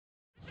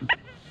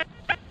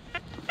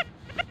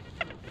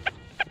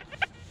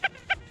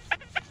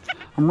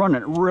I'm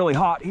running it really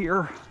hot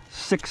here.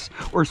 6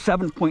 or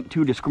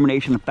 7.2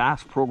 discrimination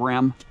fast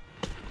program.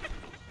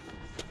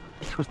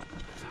 Supposed to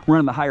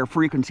run the higher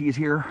frequencies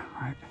here.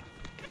 All right.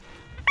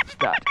 What's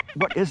that?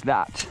 What is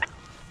that?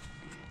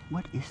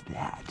 What is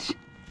that?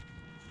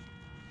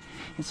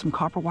 It's some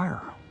copper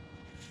wire.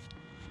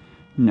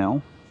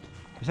 No.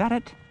 Is that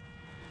it?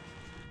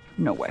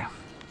 No way.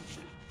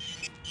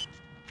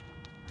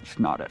 It's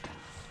not it.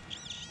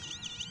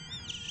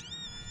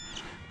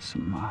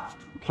 Some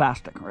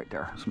plastic right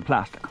there. Some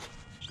plastic.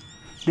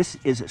 This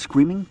is a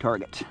screaming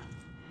target.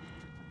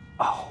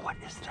 Oh, what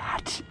is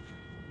that?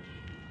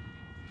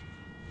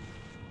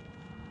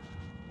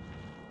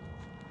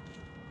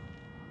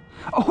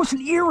 Oh, it's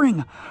an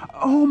earring.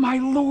 Oh my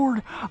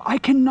Lord. I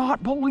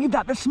cannot believe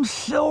that. There's some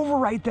silver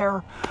right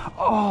there.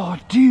 Oh,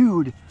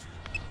 dude.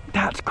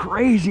 That's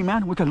crazy,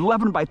 man. With an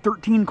 11 by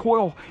 13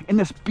 coil in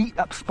this beat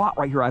up spot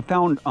right here. I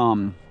found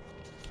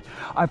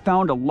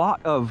a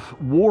lot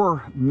of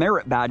war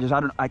merit badges.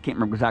 I can't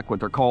remember exactly what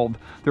they're called.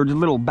 They're just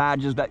little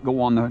badges that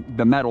go on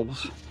the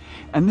medals.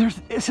 And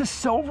it's a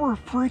silver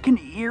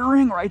freaking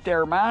earring right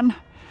there, man.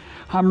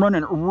 I'm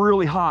running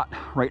really hot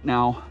right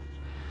now.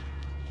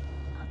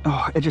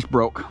 Oh, it just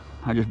broke.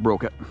 I just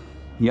broke it.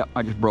 Yep,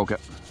 I just broke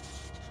it.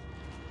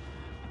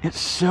 It's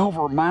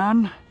silver,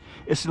 man.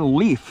 It's a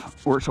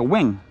leaf, or it's a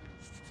wing.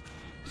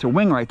 It's a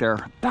wing right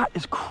there. That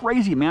is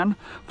crazy, man.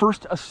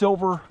 First a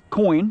silver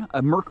coin,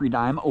 a mercury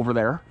dime over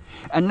there,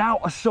 and now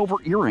a silver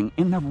earring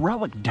in the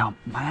relic dump,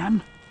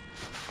 man.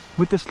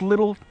 With this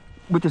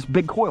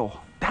big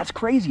coil. That's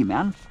crazy,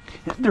 man.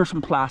 There's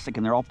some plastic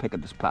in there. I'll pick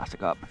this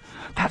plastic up.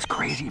 That's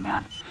crazy,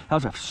 man. That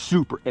was a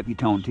super iffy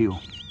tone too.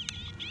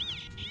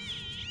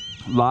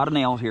 A lot of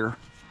nails here.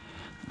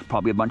 There's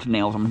probably a bunch of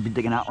nails I'm gonna be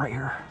digging out right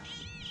here.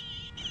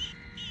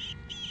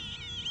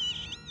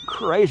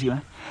 Crazy,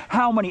 man.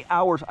 How many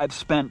hours I've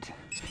spent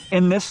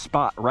in this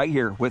spot right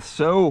here with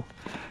so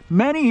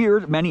many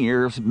years,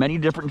 many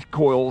different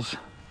coils.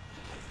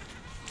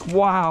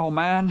 Wow,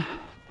 man.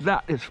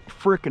 That is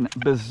freaking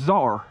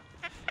bizarre.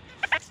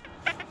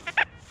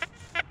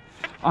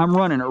 I'm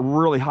running it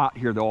really hot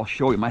here though. I'll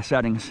show you my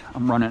settings.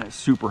 I'm running it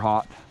super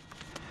hot.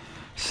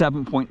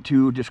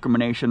 7.2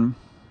 discrimination.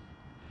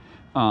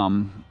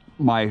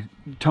 My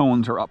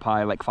tones are up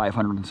high, like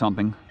 500 and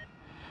something.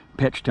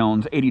 Pitch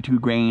tones, 82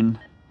 grain,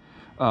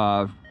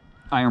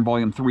 iron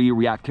volume 3,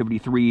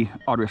 reactivity 3,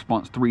 auto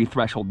response 3,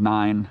 threshold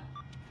 9.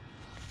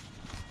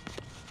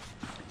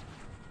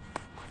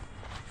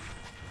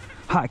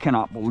 I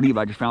cannot believe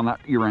I just found that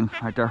earring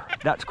right there.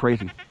 That's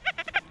crazy.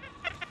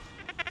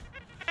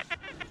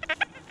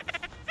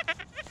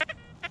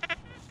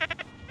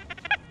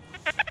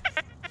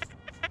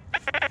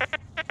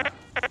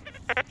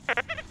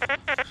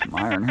 Some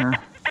iron here.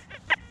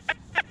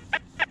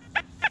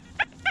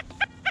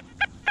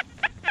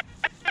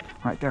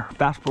 Right there,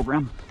 fast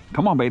program.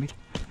 Come on, baby.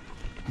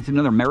 There's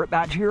another merit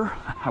badge here.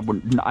 I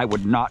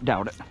would not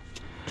doubt it.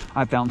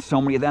 I found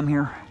so many of them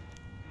here.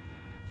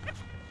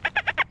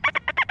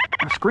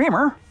 A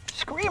screamer,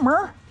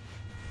 screamer.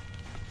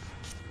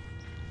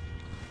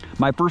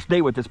 My first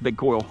day with this big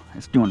coil.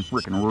 It's doing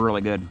freaking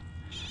really good.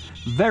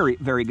 Very,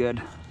 very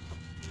good.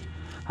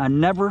 I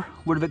never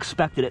would have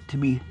expected it to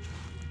be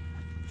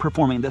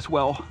performing this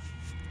well.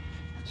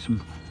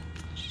 Some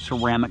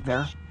ceramic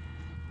there.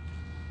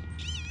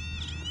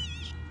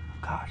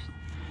 Gosh,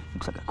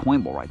 looks like a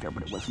coin bowl right there,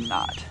 but it was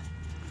not.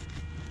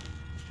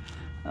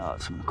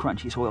 Some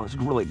crunchy soil. It's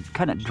really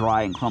kind of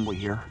dry and crumbly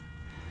here.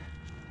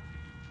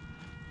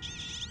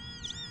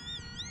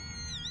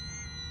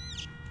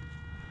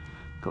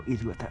 Go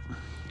easy with that.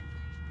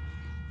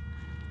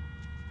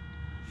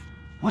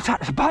 What's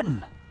that? It's a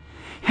button.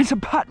 It's a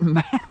button,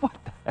 man. What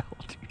the hell,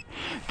 dude?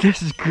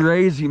 This is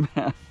crazy,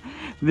 man.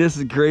 This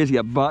is crazy.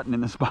 A button in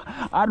the spot.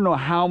 I don't know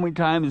how many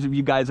times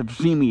you guys have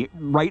seen me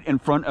right in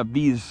front of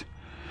these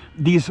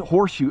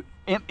horseshoe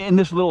in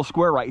this little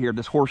square right here,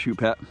 this horseshoe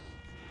pit.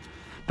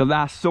 The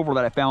last silver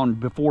that I found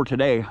before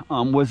today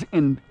was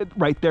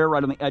right there,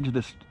 right on the edge of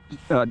this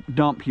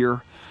dump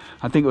here.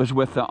 I think it was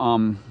with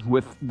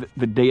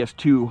the Deus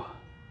 2.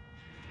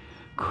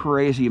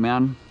 Crazy,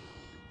 man.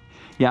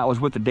 Yeah, it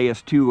was with the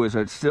Deus 2. It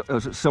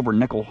was a silver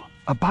nickel.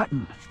 A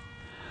button.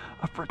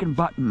 A freaking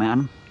button,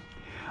 man.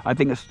 I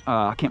think it's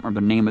I can't remember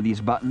the name of these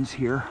buttons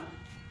here.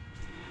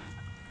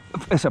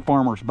 It's a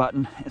farmer's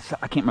button.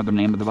 I can't remember the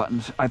name of the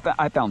buttons.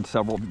 I found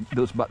several of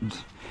those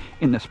buttons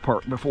in this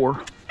part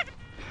before.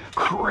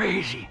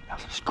 Crazy.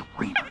 That's a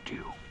screamer,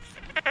 too.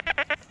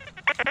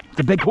 It's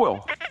a big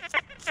coil.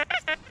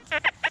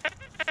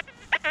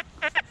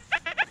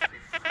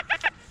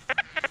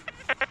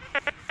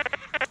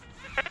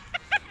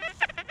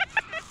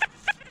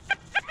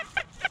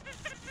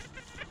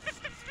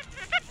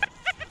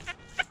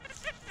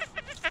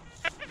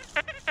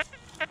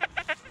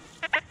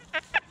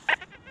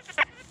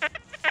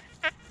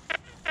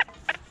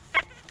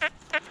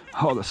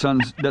 Oh, the sun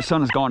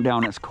has gone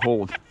down. It's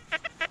cold.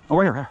 Oh,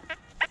 right here.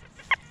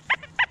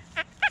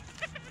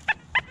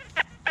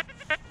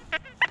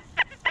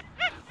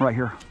 Right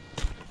here.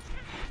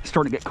 It's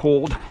starting to get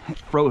cold. It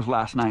froze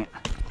last night.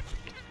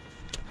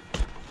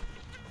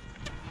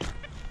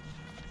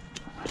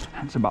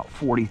 It's about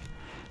 40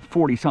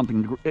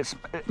 something degrees.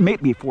 It may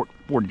be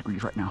 40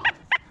 degrees right now.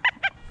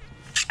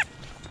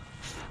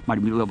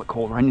 Might be a little bit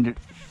colder. I need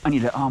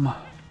to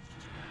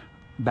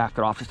back it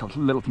off just a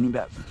little teeny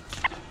bit.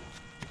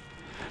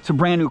 It's a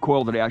brand new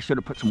coil today. I should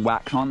have put some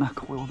wax on the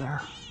coil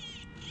there.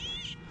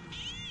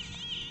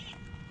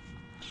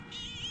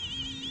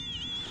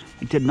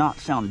 It did not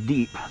sound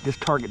deep. This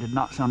target did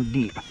not sound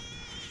deep.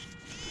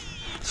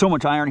 So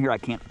much iron here, I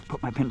can't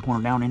put my pin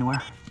pointer down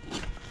anywhere.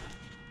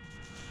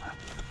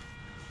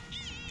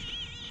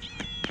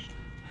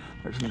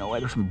 There's no way.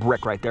 There's some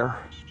brick right there.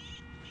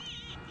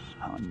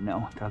 Oh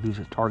no, did I lose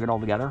this target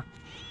altogether?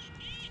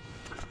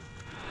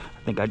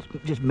 I think I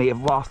just may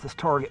have lost this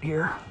target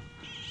here.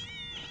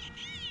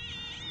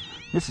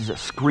 This is a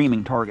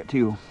screaming target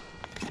too.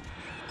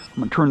 I'm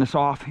gonna turn this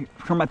off,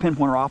 turn my pin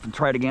pointer off and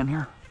try it again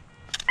here.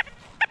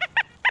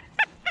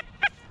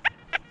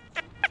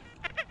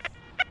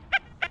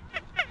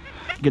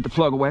 Get the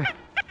plug away.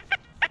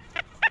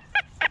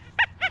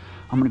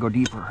 I'm gonna go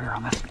deeper here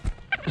on this.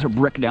 There's a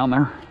brick down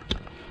there.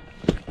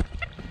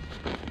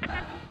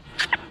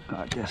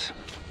 Got this.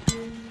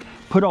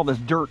 Put all this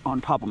dirt on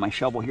top of my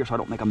shovel here so I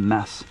don't make a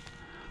mess.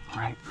 All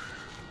right.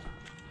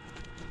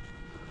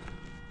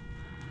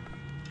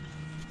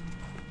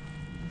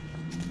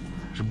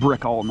 There's a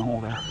brick all in the hole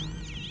there.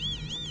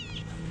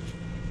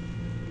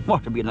 Well,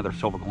 it could be another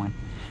silver coin.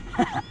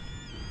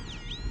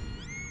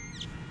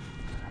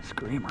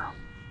 Screamer.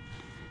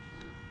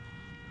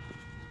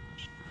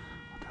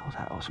 What the hell's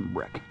that? Oh, some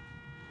brick.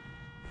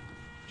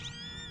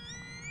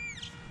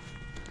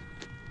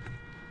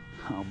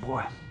 Oh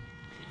boy.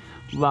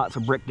 Lots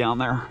of brick down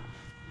there.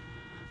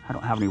 I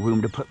don't have any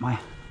room to put my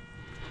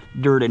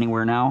dirt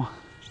anywhere now.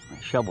 My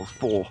shovel's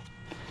full.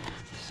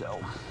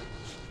 So,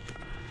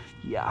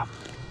 yeah.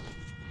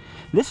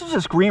 This is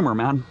a screamer,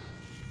 man.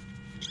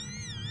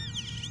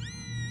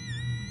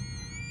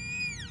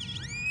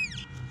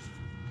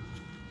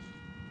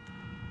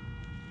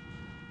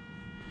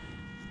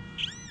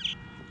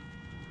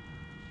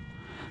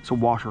 It's a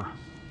washer.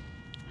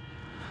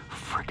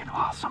 Freaking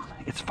awesome.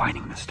 It's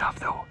finding this stuff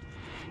though.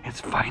 It's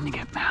finding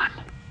it, man.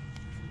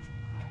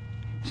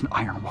 It's an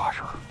iron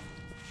washer.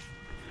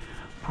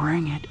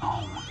 Bring it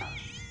on.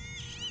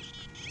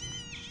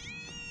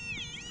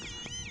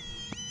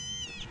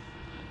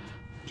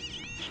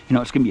 You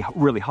know, it's gonna be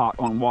really hot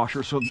on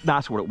washers, so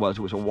that's what it was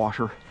a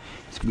washer.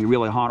 It's gonna be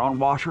really hot on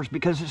washers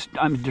because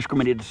I'm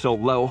discriminated so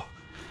low,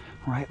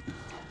 right?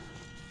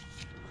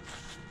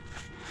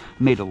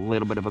 Made a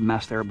little bit of a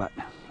mess there, but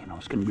you know,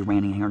 it's gonna be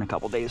raining here in a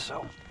couple days,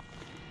 so.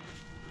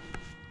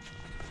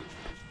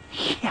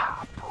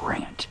 Yeah,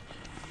 bring it.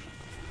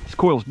 This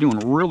coil's doing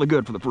really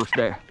good for the first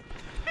day.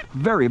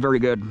 Very, very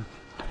good.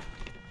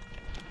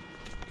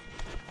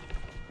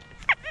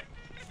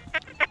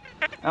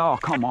 Oh,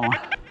 come on.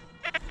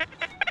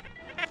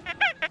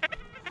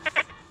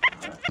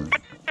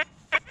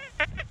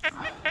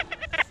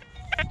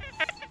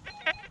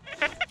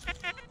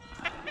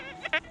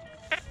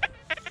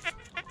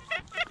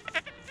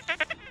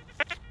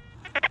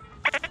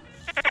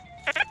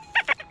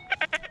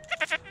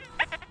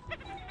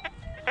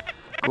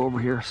 Go over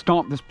here,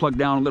 stomp this plug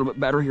down a little bit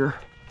better here.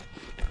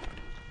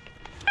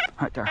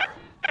 Right there.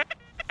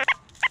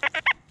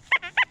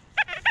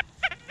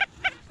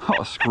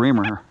 Oh, a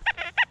screamer.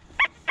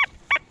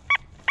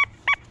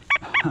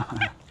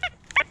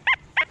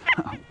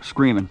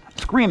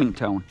 Screaming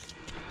tone.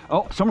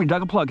 Oh, somebody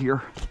dug a plug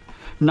here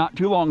not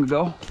too long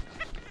ago.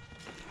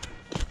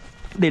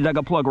 They dug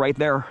a plug right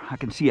there. I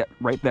can see it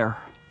right there.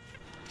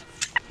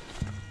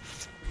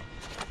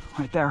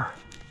 Right there.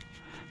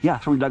 Yeah,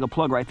 somebody dug a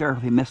plug right there.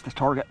 They missed this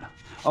target.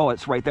 Oh,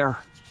 it's right there.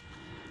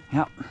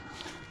 Yep.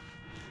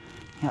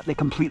 Yeah, they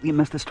completely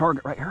missed this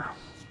target right here.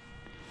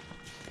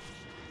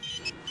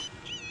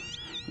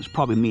 It's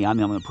probably me. I'm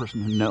the only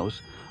person who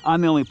knows.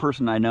 I'm the only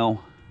person I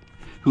know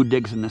who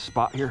digs in this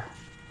spot here.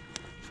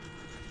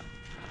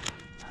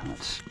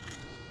 It's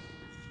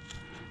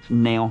a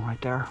nail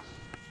right there.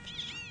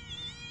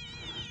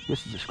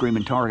 This is a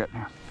screaming target.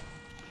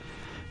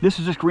 This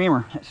is a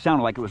screamer. It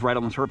sounded like it was right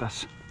on the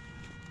surface.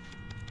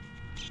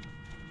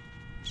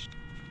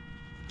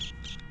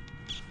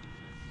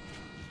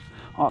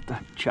 I'll have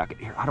to check it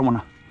here. I don't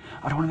want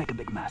to make a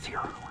big mess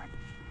here.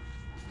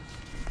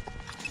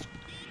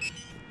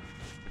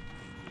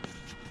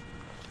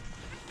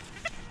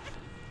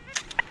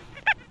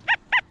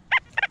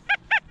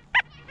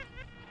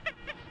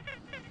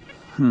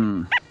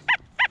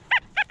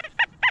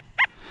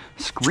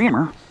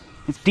 Screamer.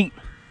 It's deep.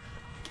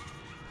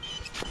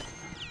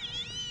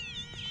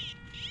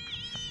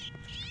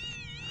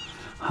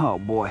 Oh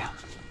boy.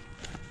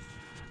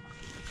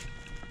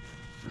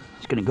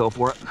 It's gonna go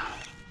for it.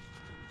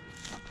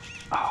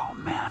 Oh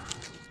man.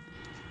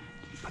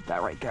 Put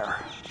that right there.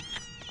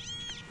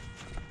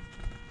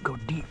 Go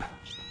deep.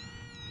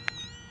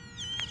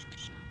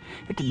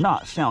 It did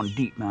not sound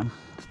deep, man.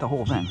 It's the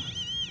whole thing.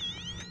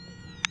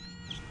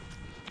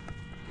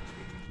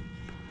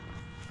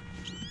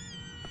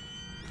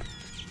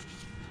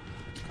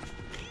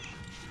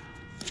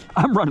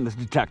 I'm running this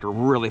detector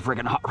really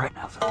freaking hot right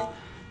now, so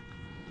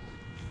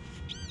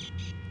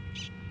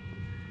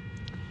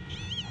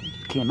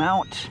came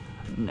out.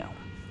 No.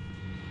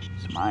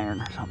 Some iron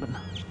or something.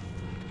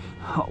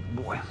 Oh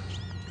boy.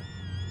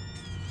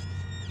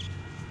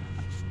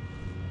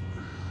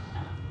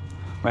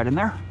 Right in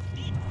there?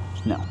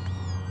 No.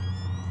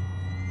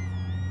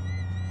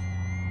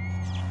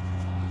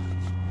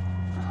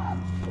 Oh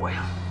boy.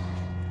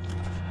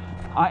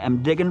 I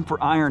am digging for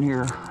iron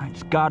here.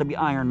 It's gotta be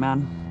iron,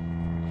 man.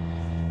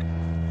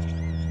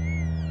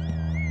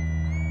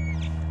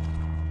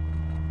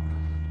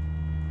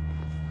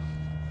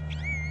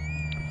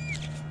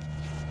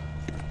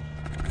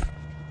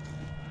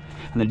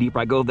 And the deeper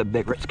I go, the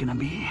bigger it's gonna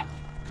be.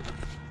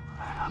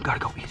 I've gotta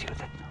go easy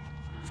with it.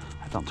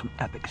 I found some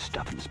epic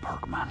stuff in this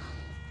park, man.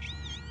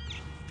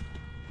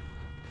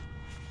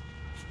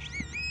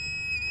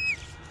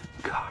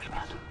 Gosh,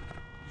 man.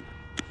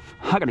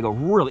 I gotta go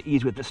really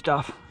easy with this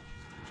stuff,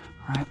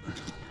 right?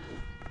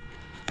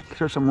 Because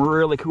there's some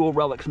really cool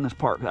relics in this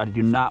park that I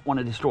do not want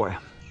to destroy.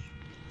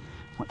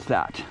 What's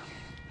that?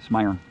 Some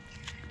iron.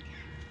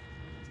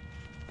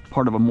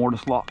 Part of a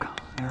mortise lock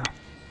there.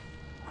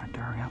 Right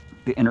there, yeah.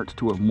 The innards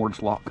to a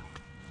mortise lock.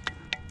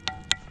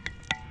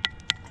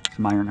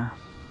 Some iron there.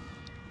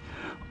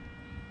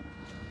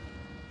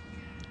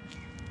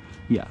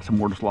 Yeah, some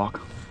mortise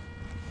lock.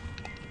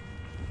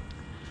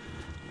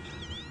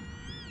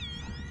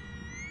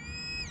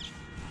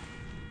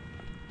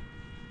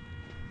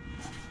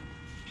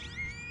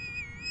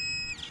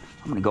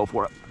 I'm gonna go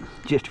for it.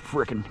 Just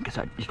frickin' because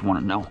I just want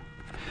to know.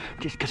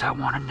 Just because I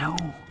want to know.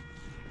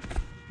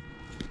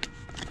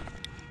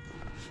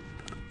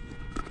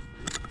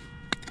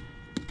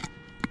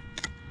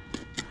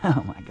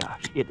 Oh my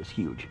gosh, it is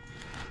huge.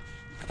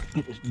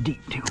 It is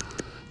deep too.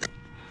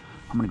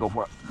 I'm gonna go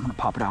for it. I'm gonna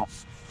pop it out.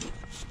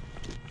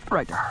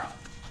 Right there.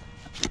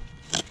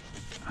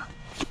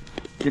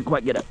 Didn't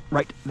quite get it.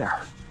 Right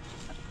there.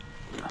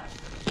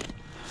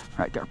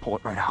 Right there, pull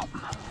it right out.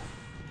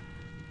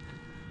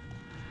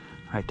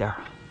 Right there.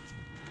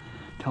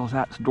 Tells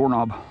that it's a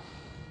doorknob.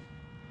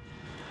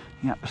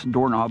 Yeah, it's a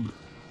doorknob.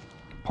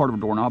 Part of a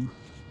doorknob.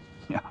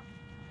 Yeah.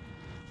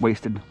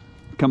 Wasted.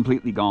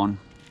 Completely gone.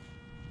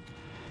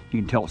 You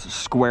can tell it's a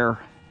square.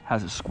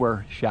 Has a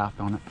square shaft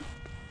on it.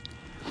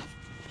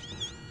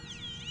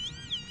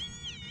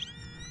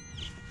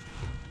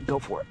 Go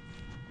for it.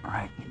 All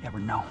right, you never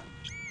know.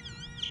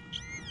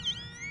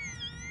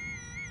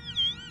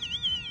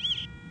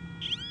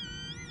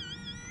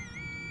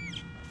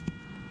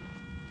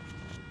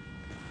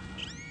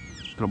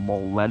 Little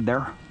bowl of lead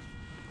there.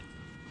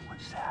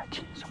 What's that?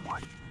 Some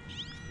wood.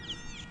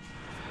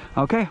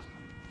 Okay.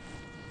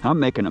 I'm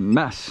making a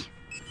mess.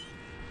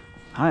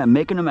 I am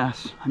making a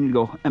mess. I need to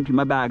go empty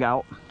my bag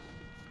out.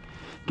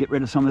 Get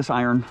rid of some of this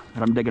iron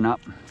that I'm digging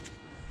up.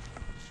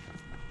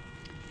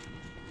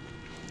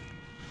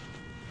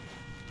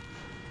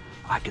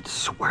 I could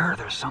swear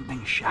there's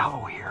something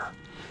shallow here.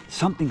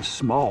 Something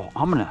small.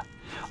 I'm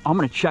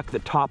gonna check the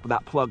top of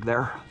that plug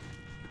there.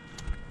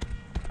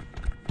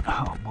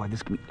 Oh boy,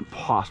 this can be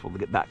impossible to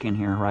get back in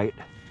here, right?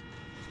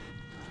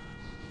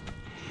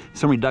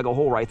 Somebody dug a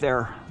hole right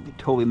there. They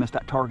totally missed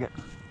that target.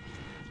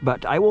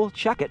 But I will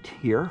check it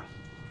here.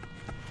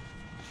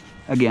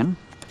 Again.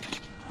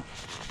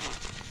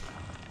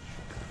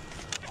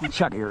 I'll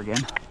check it here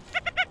again.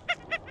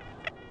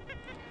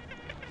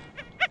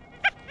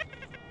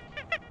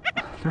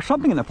 There's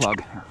something in the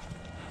plug here.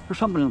 There's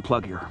something in the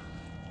plug here.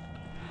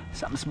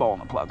 Something small in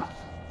the plug.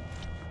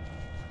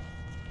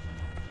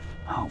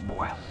 Oh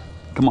boy.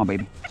 Come on,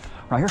 baby.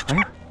 Right here, right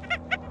here.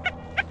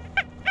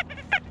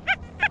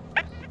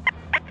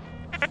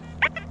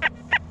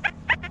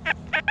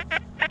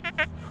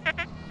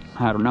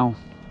 I don't know.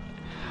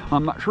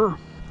 I'm not sure.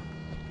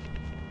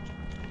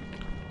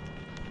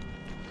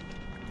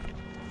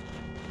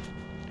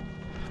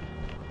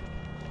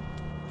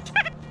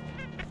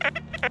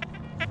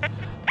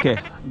 Okay,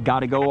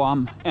 gotta go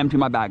empty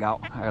my bag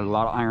out. I got a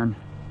lot of iron.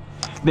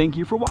 Thank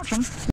you for watching.